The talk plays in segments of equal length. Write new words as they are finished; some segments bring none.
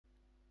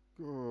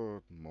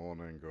Good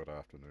morning, good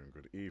afternoon,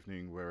 good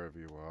evening, wherever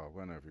you are,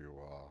 whenever you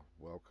are.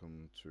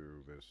 Welcome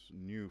to this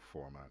new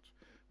format,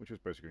 which is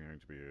basically going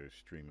to be a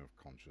stream of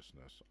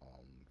consciousness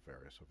on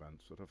various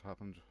events that have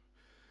happened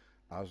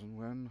as and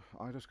when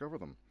I discover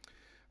them.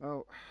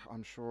 Now,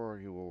 I'm sure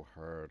you all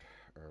heard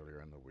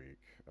earlier in the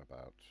week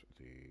about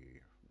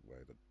the way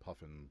that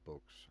Puffin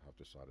Books have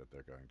decided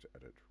they're going to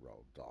edit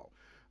Roald Dahl.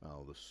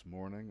 This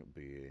morning,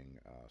 being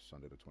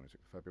Sunday the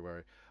 26th of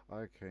February,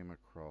 I came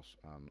across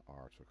an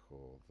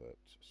article that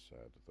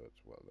said that,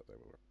 well, that they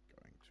were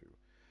going to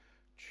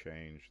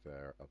change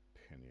their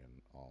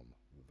opinion on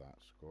that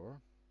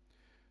score.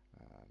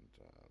 And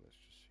let's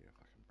just see if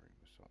I can bring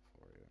this up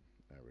for you.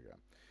 There we go.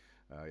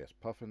 Yes,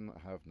 Puffin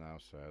have now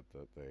said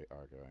that they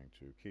are going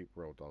to keep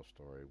Roald Dahl's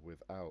story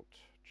without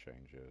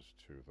changes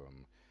to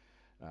them.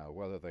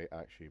 Whether they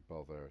actually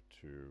bother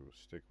to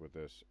stick with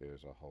this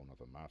is a whole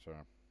nother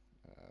matter.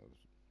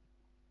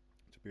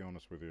 To be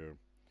honest with you,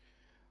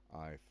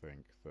 I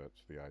think that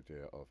the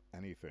idea of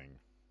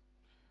anything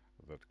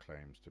that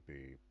claims to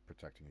be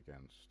protecting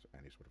against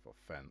any sort of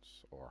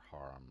offense or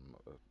harm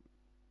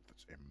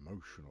that's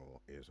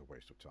emotional is a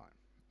waste of time.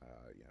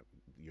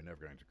 You're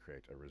never going to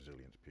create a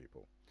resilient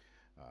people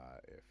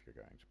if you're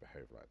going to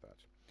behave like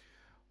that.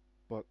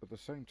 But at the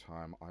same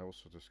time, I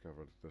also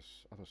discovered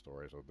this other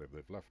story, so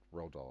they've left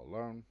Roald Dahl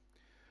alone,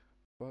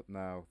 but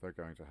now they're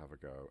going to have a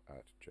go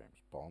at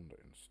James Bond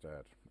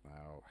instead.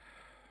 Now,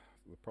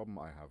 the problem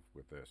I have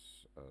with this,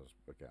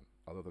 again,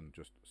 other than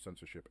just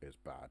censorship is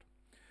bad,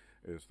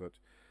 is that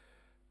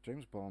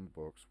James Bond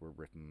books were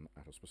written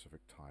at a specific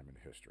time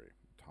in history,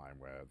 a time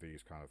where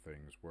these kind of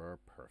things were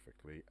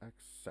perfectly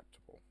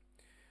acceptable.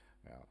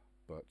 Now,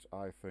 but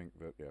I think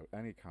that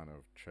any kind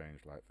of change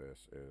like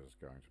this is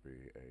going to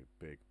be a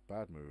big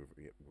bad move.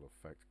 It will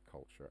affect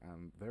culture,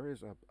 and there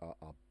is a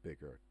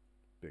bigger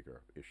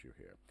issue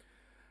here.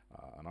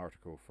 An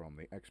article from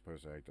the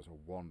expose does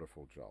a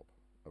wonderful job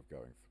of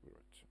going through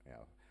it,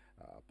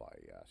 by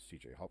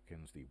C.J.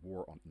 Hopkins, The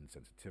War on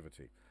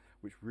Insensitivity,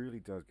 which really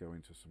does go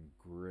into some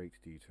great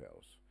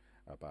details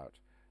about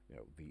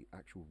the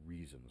actual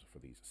reasons for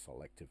these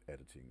selective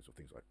editings of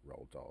things like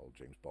Roald Dahl,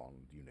 James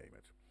Bond, you name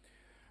it.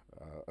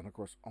 And of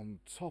course, on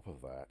top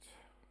of that,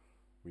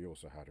 we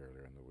also had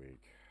earlier in the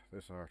week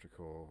this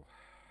article,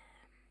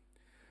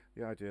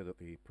 the idea that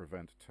the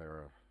Prevent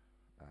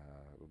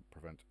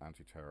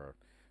Anti-Terror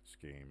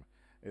scheme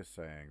is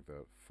saying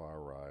that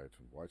far-right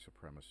and white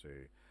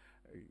supremacy,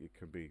 it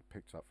can be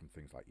picked up from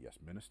things like Yes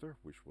Minister,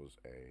 which was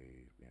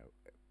a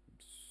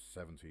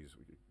 70s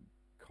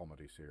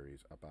comedy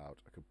series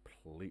about a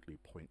completely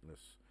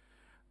pointless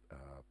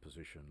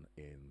position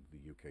in the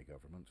UK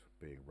government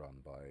being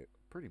run by a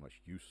pretty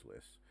much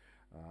useless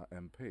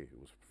MP who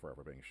was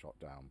forever being shot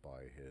down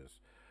by his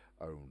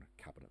own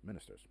cabinet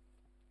ministers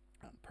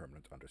and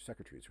permanent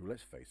undersecretaries who,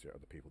 let's face it, are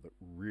the people that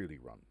really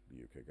run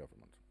the UK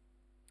government.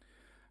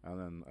 And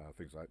then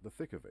things like The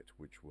Thick of It,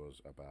 which was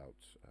about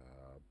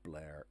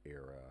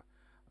Blair-era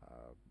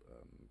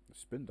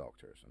spin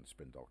doctors, and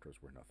spin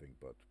doctors were nothing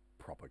but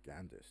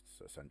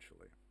propagandists,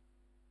 essentially.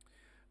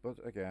 But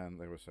again,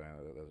 they were saying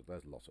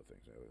there's lots of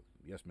things.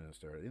 Yes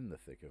Minister, In the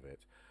Thick of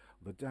It,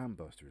 the Dam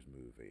Busters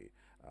movie,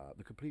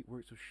 the complete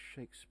works of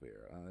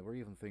Shakespeare. There were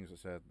even things that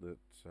said that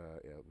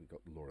we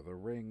got Lord of the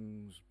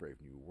Rings, Brave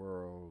New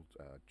World,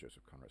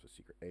 Joseph Conrad's A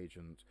Secret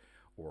Agent,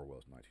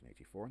 Orwell's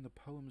 1984, and the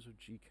poems of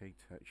G.K.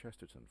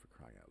 Chesterton, for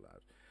crying out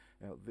loud.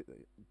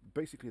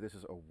 Basically, this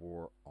is a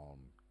war on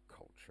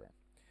culture.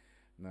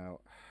 Now,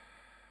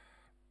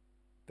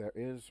 there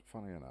is,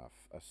 funny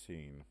enough, a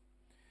scene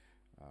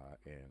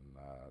in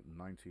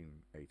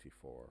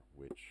 1984,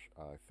 which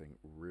I think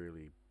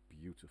really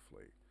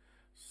beautifully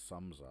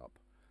sums up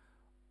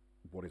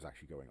what is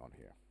actually going on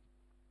here.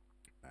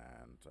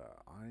 And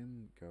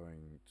I'm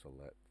going to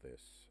let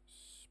this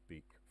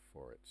speak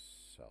for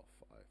itself,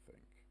 I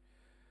think.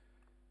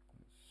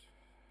 Let's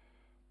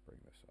bring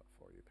this up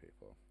for you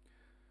people.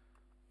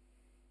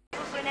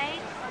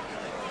 Grenade,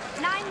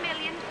 9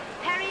 million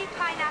Perry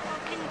pineapple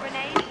pin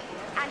grenades,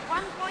 and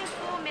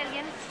 1.4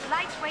 million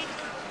lightweight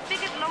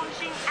frigate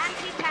launching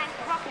anti-tank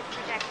rocket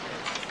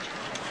projectors.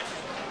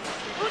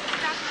 Food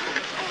production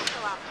is also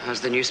up.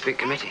 How's the Newspeak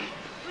committee?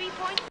 3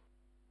 points.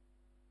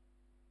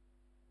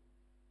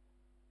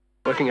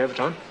 Working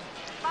overtime?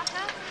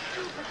 Butter,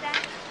 2%.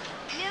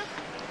 Milk,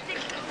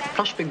 6%.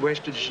 Plus big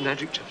wastage and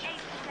adjectives. 8%.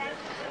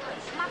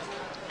 Mutton,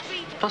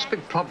 3%. Plus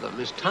big problem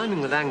is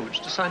timing the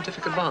language to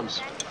scientific advance.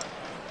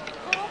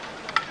 Pork,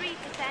 3%.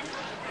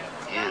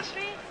 Yes.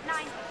 Poultry,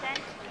 9%.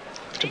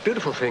 It's a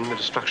beautiful thing, the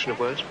destruction of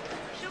words.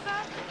 Sugar,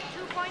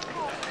 2.4%.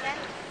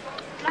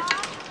 Flour,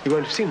 You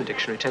won't have seen the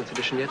dictionary 10th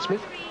edition yet,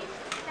 Smith.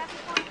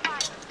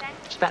 7.5%.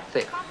 It's that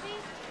thick. Coffee,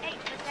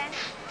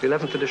 8%. The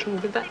 11th edition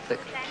will be that thick.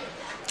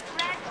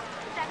 Bread,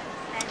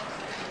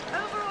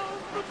 7%.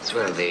 Overall,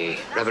 Well, the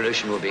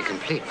revolution will be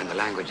complete when the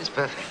language is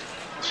perfect.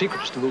 The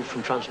secret is to move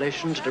from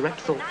translation to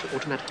direct thought to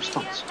automatic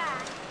response.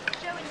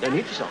 No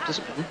need for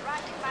self-discipline.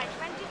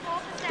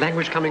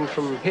 Language coming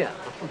from here,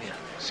 not from here.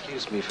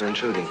 Excuse me for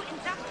intruding.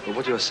 But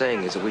what you're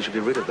saying is that we should be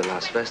rid of the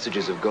last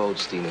vestiges of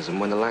Goldsteinism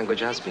when the language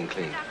has been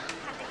cleaned.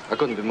 I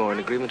couldn't be more in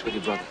agreement with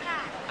you, brother.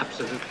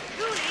 Absolutely.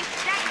 Truly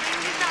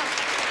staggering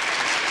results.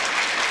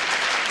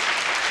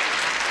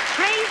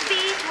 Praise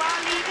be to our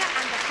leader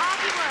and the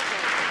party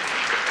workers.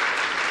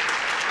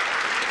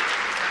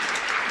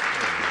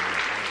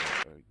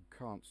 You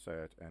can't say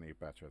it any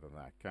better than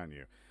that, can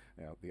you?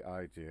 You know, the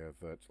idea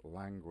that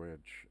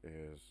language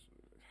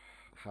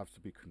has to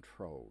be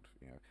controlled.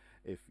 You know,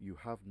 if you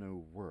have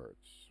no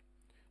words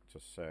to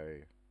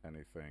say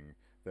anything,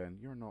 then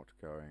you're not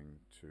going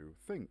to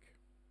think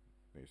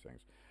these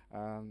things.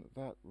 And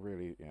that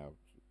really, you know,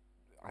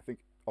 I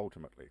think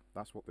ultimately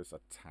that's what this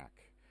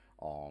attack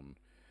on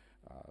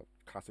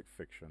classic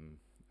fiction,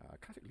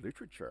 classic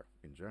literature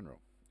in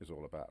general is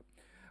all about.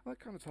 Well, that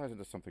kind of ties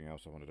into something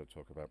else I wanted to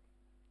talk about.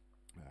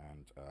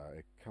 And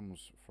it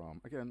comes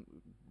from, again,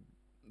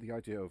 the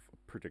idea of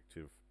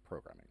predictive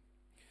programming.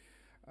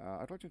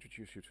 I'd like to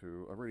introduce you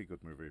to a really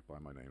good movie by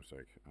my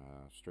namesake,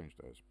 Strange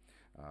Days.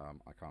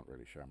 I can't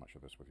really share much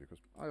of this with you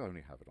because I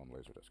only have it on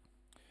Laserdisc.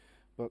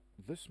 But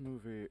this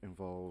movie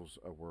involves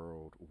a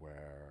world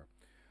where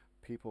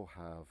people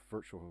have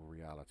virtual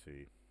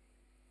reality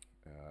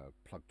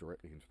plugged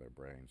directly into their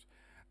brains,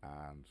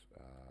 and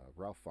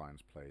Ralph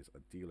Fiennes plays a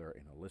dealer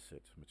in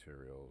illicit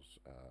materials,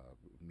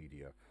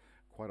 media.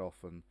 Quite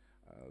often,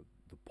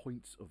 the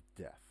points of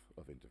death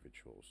of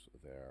individuals,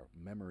 their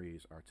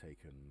memories are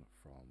taken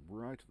from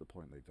right at the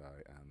point they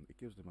die, and it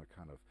gives them a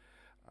kind of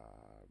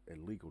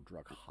illegal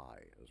drug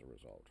high as a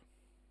result.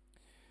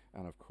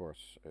 And of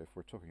course, if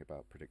we're talking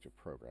about predictive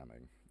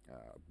programming,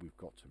 we've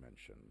got to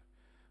mention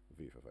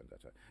V for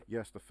Vendetta.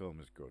 Yes, the film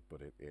is good,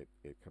 but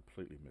it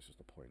completely misses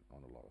the point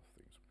on a lot of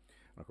things.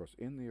 And of course,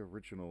 in the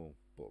original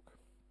book,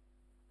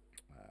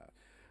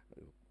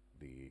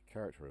 the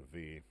character of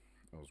V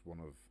was one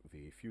of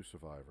the few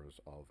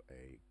survivors of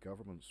a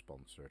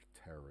government-sponsored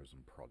terrorism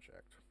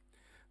project.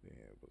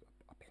 It was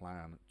a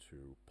plan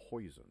to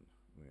poison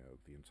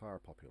the entire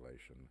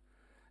population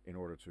in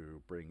order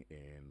to bring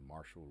in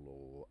martial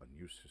law, a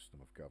new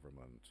system of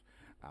government,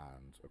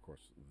 and of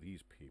course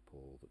these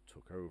people that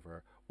took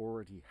over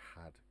already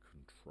had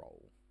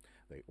control.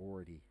 They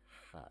already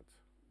had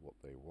what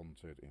they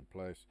wanted in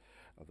place.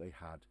 They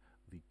had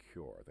the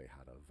cure. They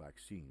had a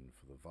vaccine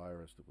for the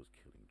virus that was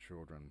killing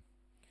children.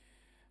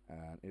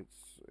 And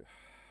it's,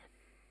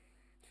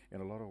 in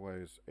a lot of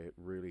ways, it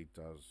really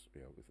does,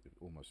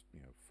 almost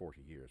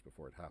 40 years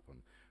before it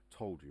happened,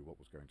 told you what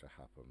was going to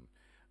happen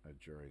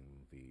during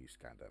the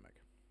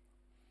scandemic.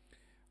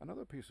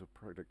 Another piece of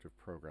predictive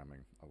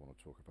programming I want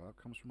to talk about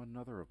comes from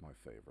another of my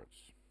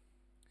favorites,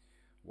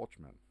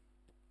 Watchmen.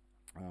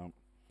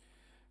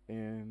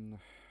 In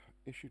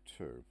issue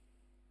 2,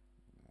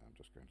 I'm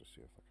just going to see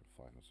if I can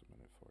find this a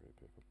minute for you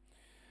people,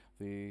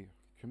 the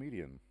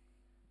comedian,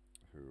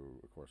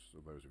 who, of course,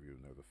 those of you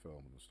who know the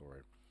film and the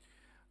story,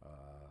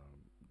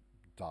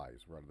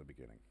 dies right at the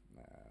beginning.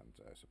 And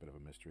it's a bit of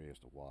a mystery as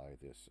to why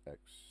this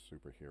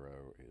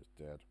ex-superhero is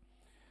dead.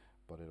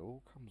 But it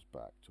all comes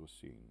back to a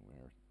scene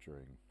where,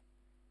 during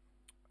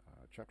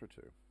chapter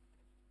 2,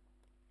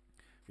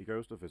 he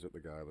goes to visit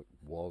the guy that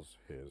was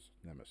his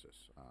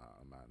nemesis,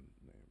 a man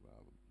named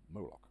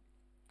Moloch.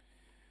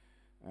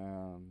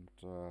 And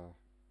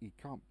he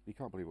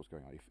can't believe what's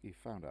going on. He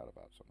found out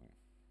about something.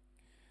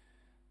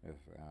 And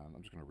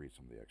I'm just going to read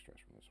some of the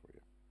extracts from this for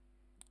you.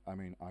 I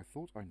mean, I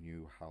thought I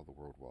knew how the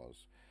world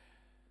was,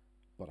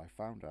 but I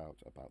found out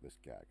about this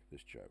gag,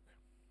 this joke.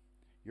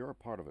 You're a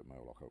part of it,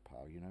 Moloch, oh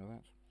pal, you know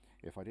that?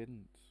 If I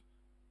didn't...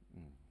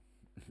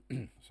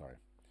 sorry.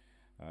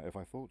 If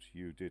I thought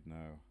you did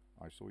know,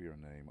 I saw your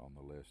name on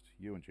the list,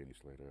 you and Jenny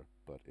Slater,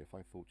 but if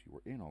I thought you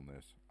were in on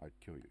this, I'd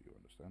kill you, you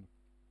understand?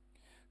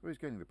 So he's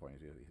getting the point.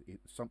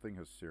 Something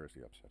has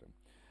seriously upset him.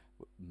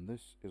 But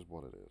this is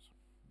what it is.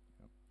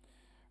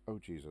 Oh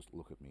Jesus,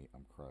 look at me,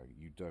 I'm crying.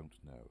 You don't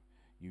know.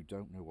 You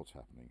don't know what's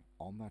happening.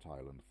 On that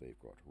island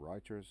they've got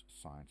writers,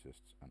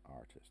 scientists and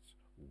artists.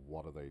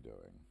 What are they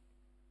doing?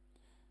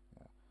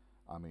 Yeah.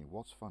 I mean,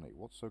 what's funny?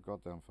 What's so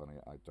goddamn funny?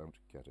 I don't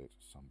get it.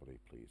 Somebody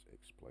please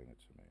explain it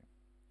to me.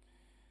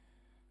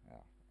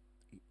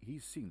 Yeah.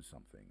 He's seen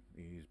something.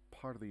 He's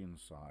part of the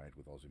inside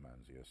with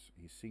Ozymandias.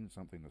 He's seen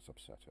something that's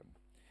upset him.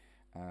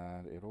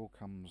 And it all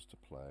comes to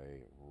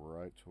play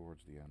right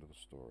towards the end of the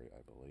story.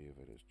 I believe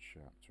it is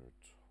chapter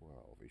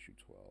 12, issue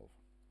 12,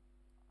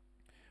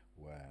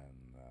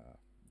 when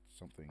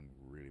something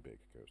really big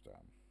goes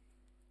down.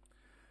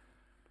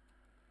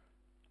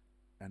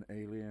 An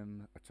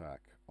alien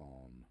attack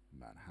on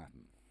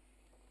Manhattan.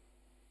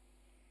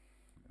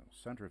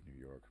 Center of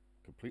New York,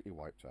 completely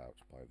wiped out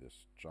by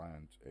this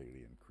giant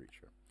alien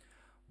creature.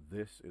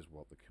 This is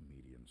what the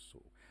comedian saw.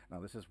 Now,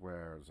 this is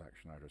where Zack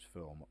Snyder's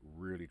film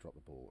really dropped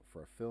the ball.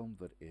 For a film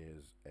that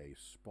is a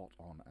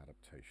spot-on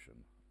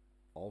adaptation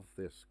of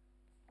this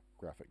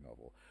graphic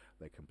novel,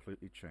 they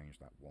completely changed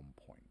that one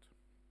point.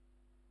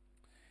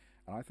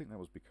 And I think that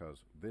was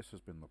because this has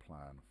been the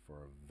plan for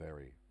a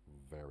very,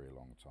 very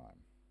long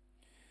time.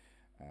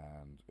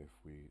 And if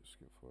we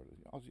skip forward,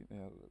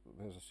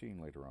 there's a scene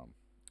later on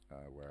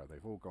where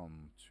they've all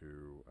gone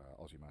to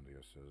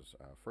Ozymandias'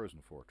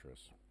 frozen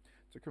fortress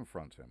to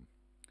confront him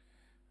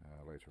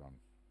later on,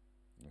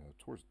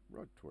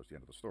 right towards the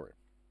end of the story.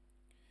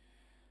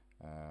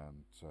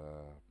 And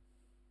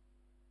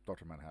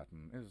Dr.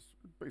 Manhattan is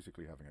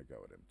basically having a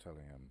go at him,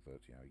 telling him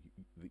that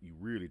that you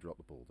really dropped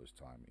the ball this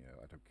time.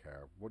 I don't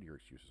care what your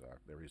excuses are.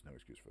 There is no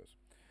excuse for this.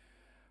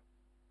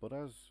 But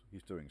as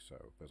he's doing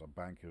so, there's a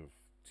bank of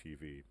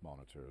TV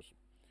monitors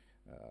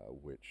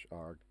which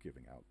are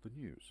giving out the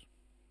news.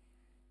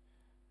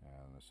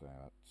 And they say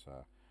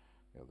that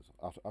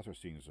there's utter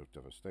scenes of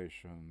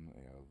devastation.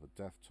 The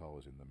death toll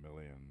is in the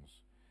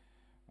millions,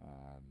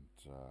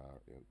 and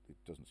it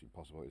doesn't seem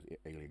possible. Is it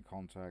alien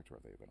contact, or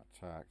have they been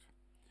attacked?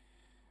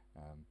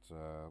 And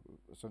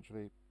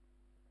essentially,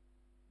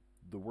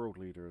 the world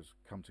leaders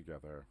come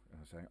together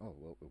and are saying, "Oh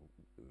well,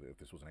 if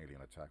this was an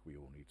alien attack, we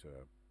all need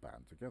to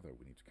band together.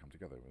 We need to come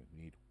together.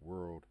 We need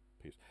world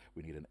peace.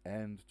 We need an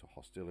end to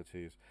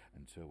hostilities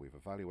until we've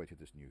evaluated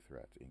this new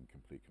threat. In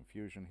complete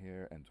confusion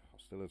here, end to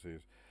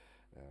hostilities,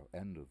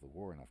 end of the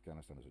war in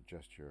Afghanistan as a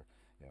gesture,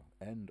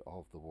 end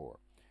of the war."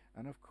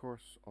 And of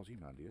course,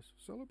 Ozymandias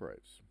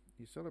celebrates.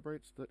 He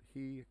celebrates that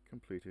he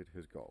completed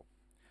his goal.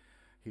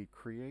 He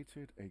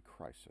created a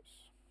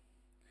crisis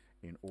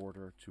in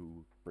order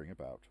to bring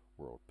about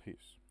world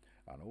peace.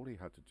 And all he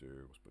had to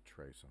do was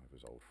betray some of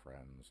his old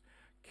friends,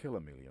 kill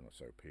 1 million or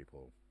so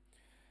people.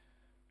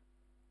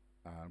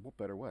 And what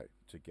better way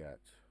to get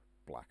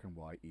black and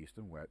white, east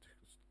and west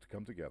to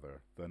come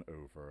together than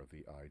over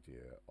the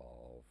idea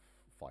of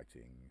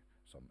fighting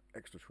some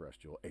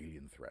extraterrestrial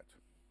alien threat?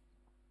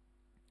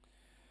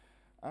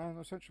 And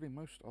essentially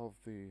most of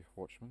the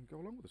Watchmen go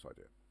along with this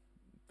idea.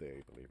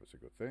 They believe it's a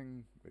good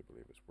thing, they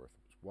believe it's worth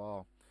its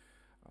while,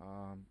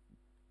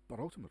 but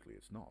ultimately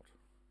it's not.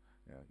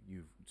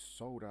 You've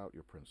sold out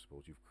your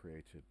principles, you've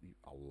created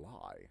a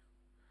lie.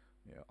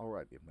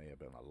 Alright, it may have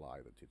been a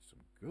lie that did some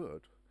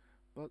good,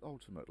 but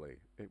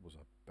ultimately it was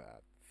a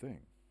bad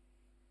thing.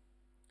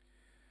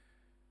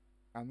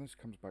 And this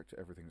comes back to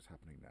everything that's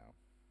happening now.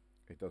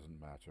 It doesn't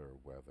matter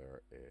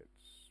whether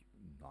it's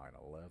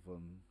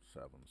 9/11,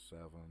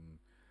 7/7,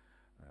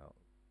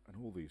 and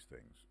all these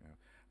things.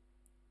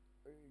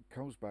 It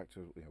comes back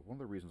to one of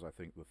the reasons I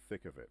think The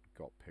Thick of It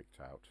got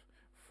picked out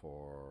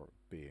for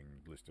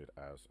being listed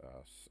as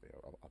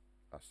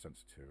a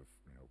sensitive,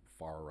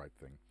 far right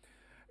thing.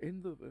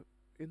 In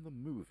the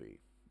movie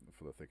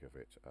For The Thick of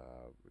It,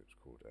 it's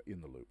called In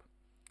the Loop,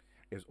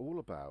 is all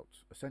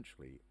about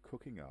essentially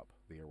cooking up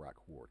the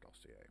Iraq War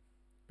dossier,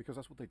 because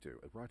that's what they do.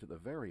 Right at the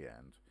very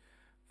end,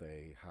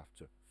 they have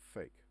to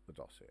fake the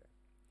dossier,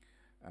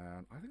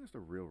 and I think that's the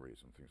real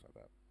reason things like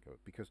that go.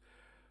 Because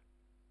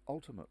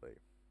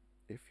ultimately,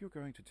 if you're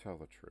going to tell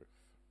the truth,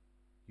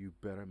 you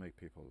better make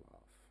people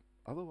laugh.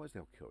 Otherwise,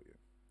 they'll kill you.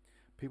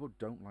 People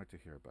don't like to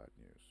hear bad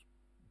news,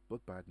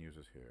 but bad news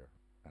is here,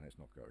 and it's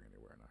not going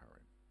anywhere in a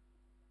hurry.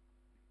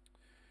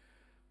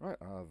 Right,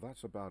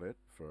 that's about it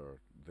for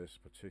this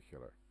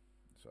particular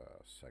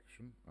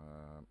section.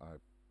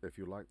 If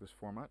you like this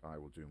format, I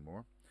will do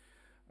more.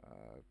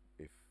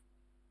 If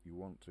you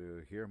want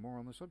to hear more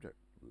on the subject,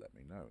 let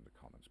me know in the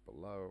comments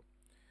below.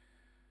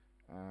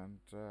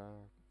 And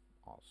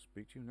I'll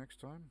speak to you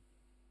next time.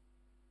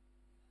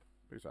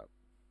 Peace out.